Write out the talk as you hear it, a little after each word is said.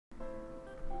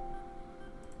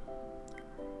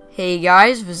Hey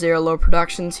guys, Vizerlo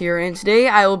Productions here, and today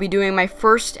I will be doing my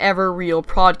first ever real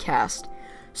podcast.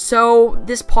 So,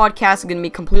 this podcast is going to be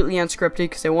completely unscripted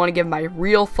because I want to give my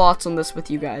real thoughts on this with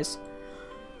you guys.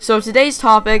 So, today's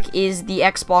topic is the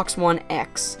Xbox One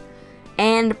X.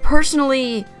 And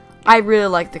personally, I really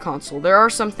like the console. There are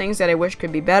some things that I wish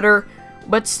could be better,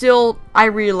 but still, I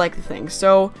really like the thing.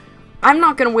 So, I'm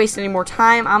not going to waste any more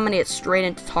time. I'm going to get straight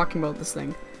into talking about this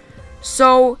thing.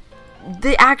 So,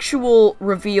 the actual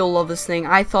reveal of this thing,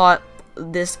 I thought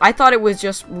it was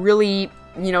just really,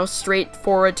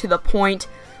 straightforward, to the point.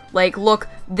 Like, look,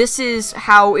 this is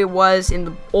how it was in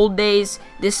the old days.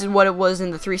 This is what it was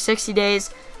in the 360 days.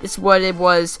 This is what it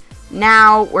was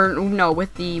now,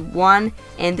 with the One,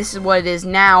 and this is what it is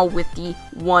now with the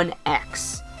One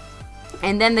X.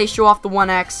 And then they show off the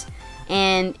One X,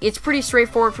 and it's pretty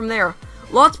straightforward from there.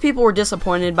 Lots of people were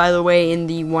disappointed, by the way, in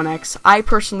the One X. I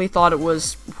personally thought it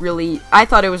was a really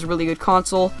good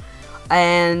console,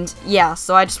 and yeah,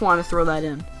 so I just wanted to throw that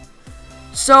in.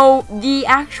 So, the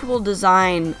actual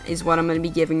design is what I'm going to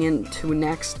be giving into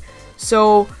next.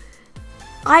 So,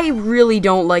 I really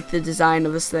don't like the design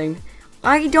of this thing.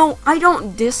 I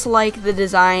don't dislike the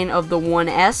design of the One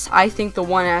S. I think the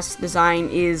One S design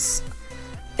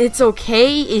it's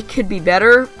okay. It could be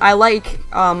better. I like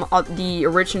the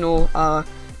original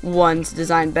one's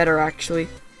design better, actually.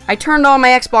 I turned on my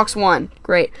Xbox One.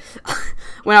 Great.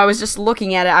 When I was just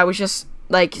looking at it, I was just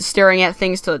like staring at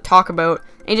things to talk about,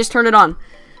 and just turned it on.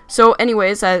 So,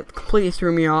 anyways, that completely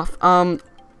threw me off.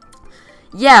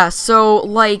 Yeah. So,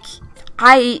 like,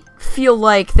 I feel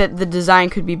like that the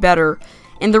design could be better,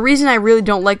 and the reason I really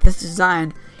don't like this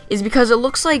design is because it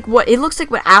looks like what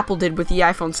Apple did with the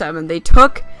iPhone 7. They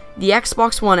took the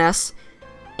Xbox One S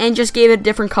and just gave it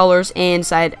different colors and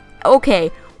decided,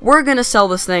 okay, we're gonna sell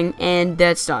this thing, and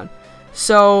that's done.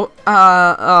 So,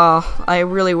 I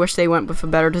really wish they went with a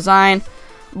better design,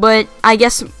 but I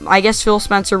guess Phil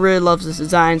Spencer really loves this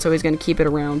design, so he's gonna keep it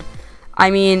around.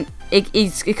 I mean, it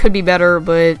could be better,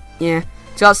 but yeah,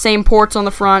 it's got same ports on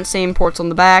the front, same ports on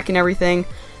the back, and everything.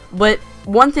 But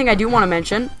one thing I do want to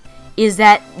mention is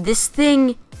that this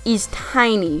thing is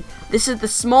tiny. This is the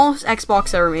smallest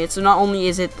Xbox ever made, so not only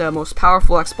is it the most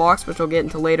powerful Xbox, which we'll get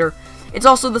into later, it's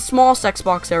also the smallest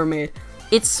Xbox ever made.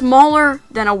 It's smaller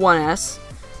than a One S.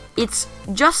 It's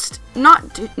just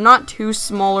not too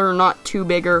smaller, not too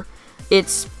bigger.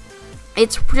 It's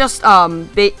just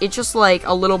it's just like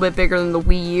a little bit bigger than the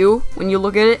Wii U when you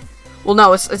look at it. Well,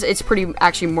 no, it's pretty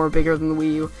actually more bigger than the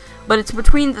Wii U, but it's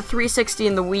between the 360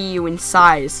 and the Wii U in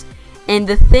size. And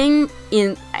the thing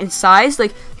in size,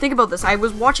 like, think about this. I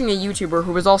was watching a YouTuber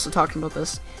who was also talking about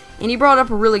this, and he brought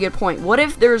up a really good point. What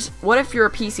if you're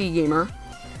a PC gamer,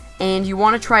 and you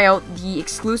want to try out the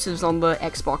exclusives on the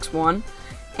Xbox One,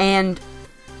 and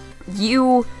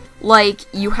you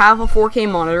have a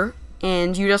 4K monitor,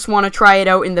 and you just want to try it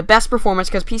out in the best performance,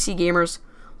 because PC gamers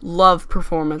love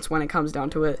performance when it comes down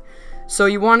to it. So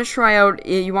you want to try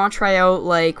out,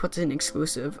 like, what's an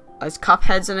exclusive? Is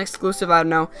Cuphead's an exclusive? I don't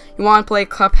know. You want to play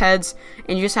Cuphead's,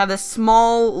 and you just have this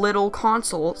small little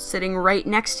console sitting right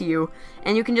next to you,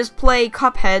 and you can just play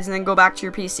Cuphead's and then go back to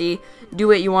your PC, do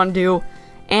what you want to do,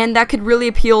 and that could really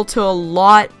appeal to a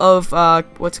lot of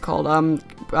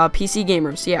PC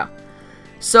gamers. Yeah.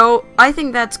 So I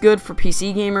think that's good for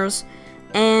PC gamers,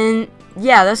 and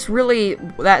yeah, that's really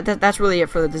it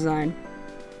for the design.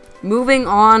 Moving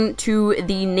on to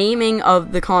the naming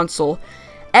of the console.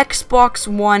 Xbox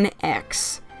One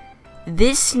X.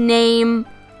 This name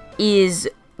is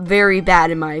very bad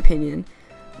in my opinion.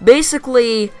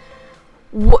 Basically,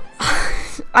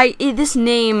 this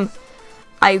name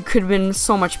could have been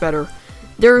so much better.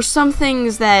 There are some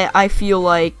things that I feel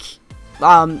like,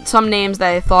 some names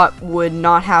that I thought would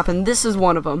not happen. This is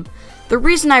one of them. The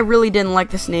reason I really didn't like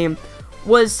this name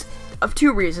was of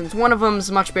two reasons. One of them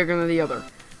is much bigger than the other.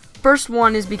 First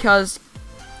one is because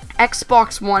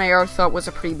Xbox One I thought was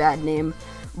a pretty bad name,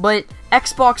 but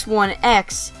Xbox One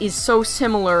X is so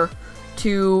similar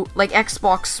to, like,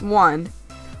 Xbox One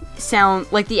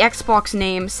like the Xbox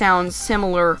name sounds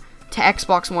similar to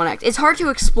Xbox One X. It's hard to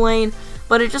explain,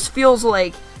 but it just feels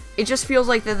like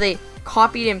that they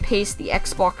copied and pasted the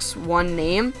Xbox One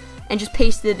name and just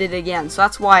pasted it again. So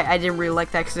that's why I didn't really like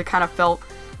that, because it kind of felt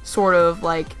sort of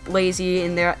like lazy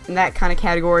in that kind of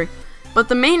category. But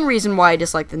the main reason why I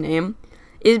dislike the name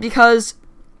is because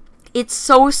it's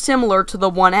so similar to the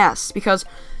One S. Because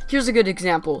here's a good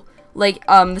example. Like,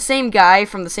 the same guy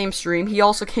from the same stream, he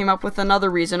also came up with another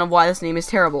reason of why this name is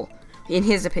terrible, in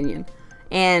his opinion.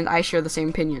 And I share the same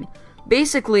opinion.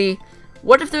 Basically,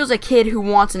 what if there's a kid who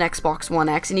wants an Xbox One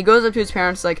X, and he goes up to his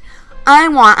parents like, I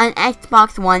want an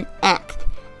Xbox One X.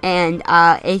 and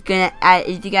it's gonna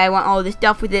the guy want all this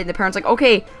stuff with it, and the parent's like,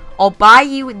 okay, I'll buy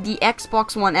you the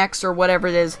Xbox One X or whatever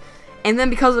it is. And then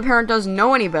because the parent doesn't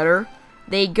know any better,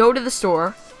 they go to the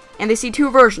store and they see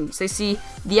two versions. They see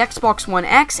the Xbox One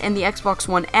X and the Xbox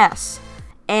One S.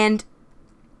 And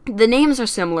the names are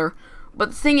similar, but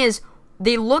the thing is,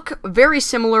 they look very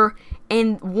similar,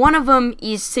 and one of them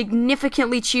is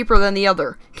significantly cheaper than the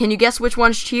other. Can you guess which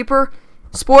one's cheaper?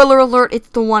 Spoiler alert, it's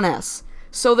the One S.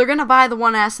 So they're gonna buy the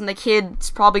One S, and the kid's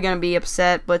probably gonna be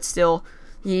upset, but still,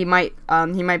 he might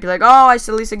be like, oh, at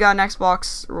least I got an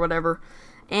Xbox or whatever.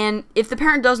 And if the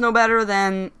parent does know better,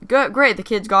 then good, great, the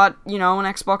kid's got, you know, an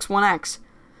Xbox One X.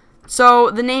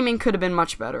 So the naming could have been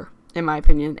much better, in my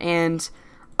opinion. And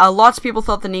lots of people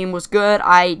thought the name was good.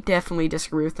 I definitely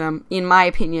disagree with them, in my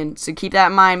opinion. So keep that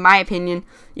in mind, my opinion.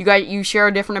 You share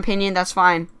a different opinion, that's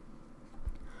fine.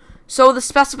 So the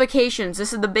specifications,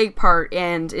 this is the big part,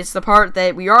 and it's the part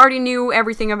that we already knew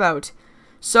everything about.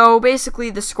 So basically,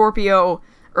 the Scorpio,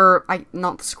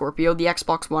 not the Scorpio, the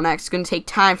Xbox One X, is going to take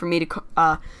time for me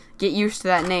to get used to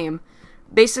that name.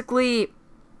 Basically,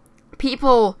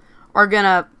 people are going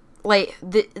to, like,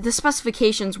 the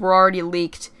specifications were already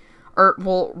leaked, or,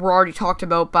 well, were already talked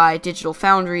about by Digital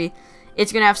Foundry.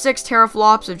 It's going to have 6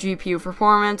 teraflops of GPU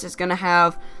performance. It's going to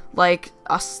have, like,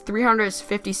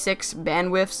 356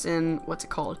 bandwidths in, what's it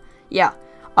called? Yeah.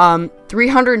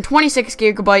 326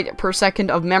 gigabyte per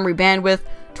second of memory bandwidth,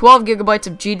 12 gigabytes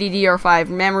of GDDR5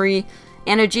 memory,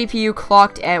 and a GPU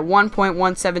clocked at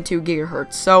 1.172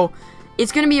 gigahertz. So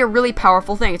it's going to be a really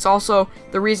powerful thing. It's also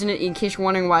the reason, in case you're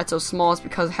wondering why it's so small, is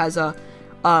because it has a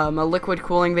liquid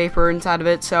cooling vapor inside of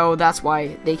it. So that's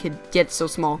why they could get so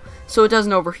small, so it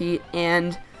doesn't overheat.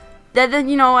 And then,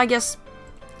 you know, I guess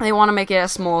they want to make it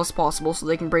as small as possible so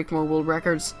they can break more world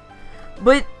records.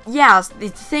 But yeah, the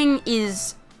thing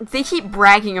is, they keep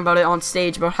bragging about it on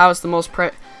stage about how it's the most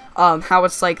how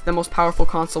it's like the most powerful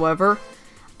console ever.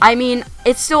 I mean,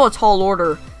 it's still a tall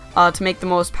order to make the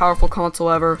most powerful console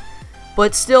ever,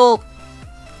 but still,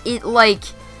 it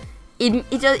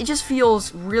just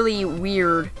feels really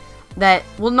weird that,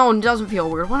 well, no, it doesn't feel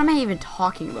weird. What am I even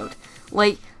talking about?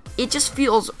 Like, it just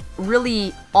feels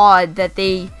really odd that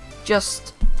they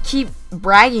just keep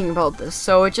bragging about this,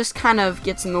 so it just kind of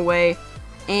gets in the way.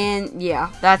 And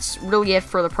yeah, that's really it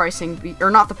for the pricing,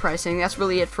 or not the pricing, that's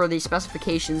really it for the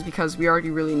specifications, because we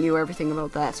already really knew everything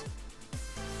about that.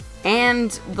 And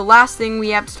the last thing we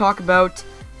have to talk about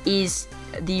is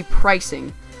the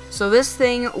pricing. So this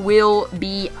thing will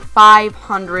be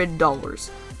 $500.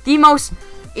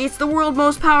 It's the world's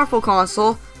most powerful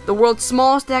console, the world's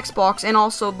smallest Xbox, and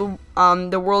also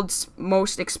the world's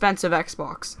most expensive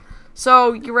Xbox.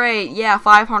 So, great, yeah,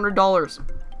 $500.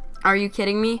 Are you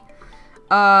kidding me?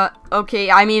 Okay,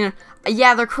 I mean,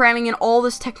 yeah, they're cramming in all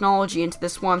this technology into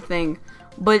this one thing,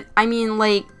 but, I mean,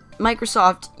 like,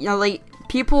 Microsoft, you know, like,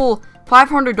 people,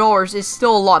 $500 is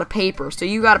still a lot of paper, so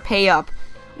you gotta pay up.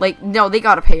 Like, no, they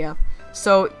gotta pay up.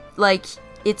 So, like,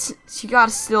 you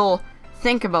gotta still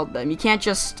think about them. You can't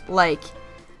just, like,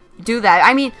 do that.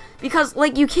 I mean, because,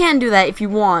 like, you can do that if you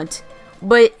want,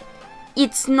 but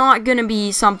it's not gonna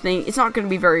be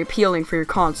very appealing for your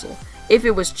console. If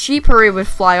it was cheaper, it would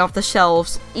fly off the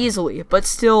shelves easily, but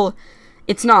still,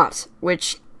 it's not,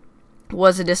 which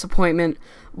was a disappointment.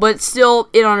 But still,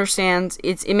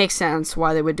 it makes sense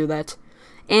why they would do that.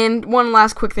 And one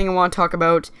last quick thing I want to talk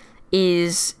about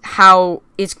is how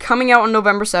it's coming out on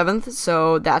November 7th,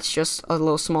 so that's just a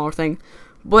little smaller thing.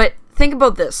 But think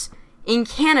about this. In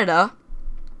Canada,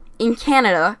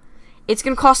 it's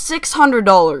going to cost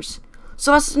 $600.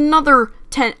 So that's another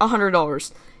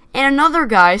 $100. And another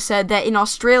guy said that in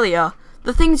Australia,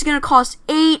 the thing's gonna cost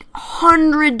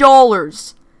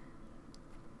 $800.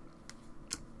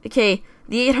 Okay,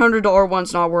 the $800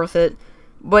 one's not worth it,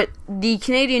 but the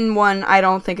Canadian one I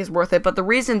don't think is worth it. But the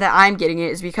reason that I'm getting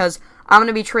it is because I'm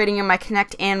gonna be trading in my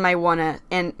Kinect and my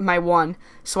One,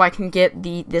 so I can get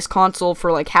this console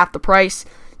for like half the price.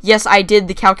 Yes, I did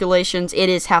the calculations. It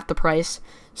is half the price,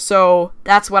 so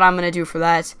that's what I'm gonna do for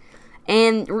that.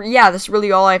 And yeah, that's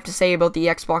really all I have to say about the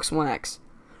Xbox One X.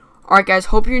 Alright guys,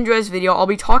 hope you enjoyed this video. I'll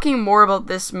be talking more about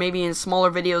this maybe in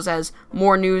smaller videos as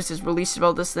more news is released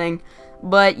about this thing.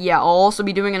 But yeah, I'll also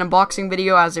be doing an unboxing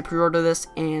video as I pre-order this.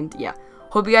 And yeah,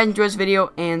 hope you guys enjoyed this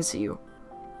video, and see you.